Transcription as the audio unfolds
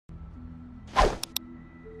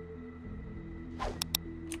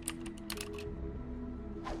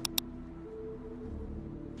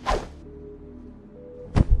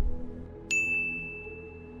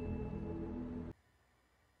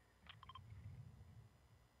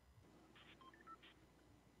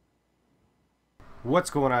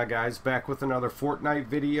What's going on, guys? Back with another Fortnite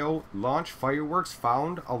video. Launch fireworks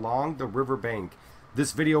found along the riverbank.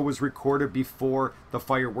 This video was recorded before the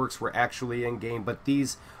fireworks were actually in game, but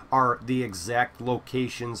these are the exact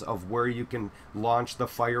locations of where you can launch the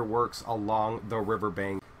fireworks along the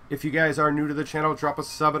riverbank. If you guys are new to the channel, drop a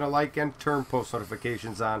sub and a like and turn post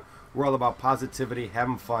notifications on. We're all about positivity,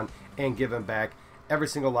 having fun, and giving back. Every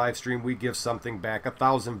single live stream we give something back.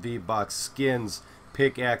 1,000 V-Bucks, skins,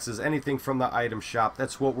 pickaxes, anything from the item shop.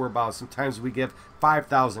 That's what we're about. Sometimes we give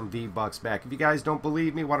 5,000 V-Bucks back. If you guys don't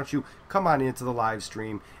believe me, why don't you come on into the live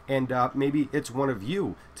stream and maybe it's one of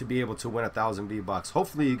you to be able to win 1,000 V-Bucks.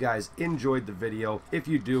 Hopefully you guys enjoyed the video. If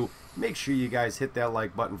you do, make sure you guys hit that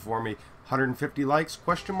like button for me. 150 likes,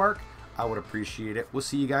 question mark. I would appreciate it. We'll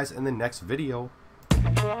see you guys in the next video.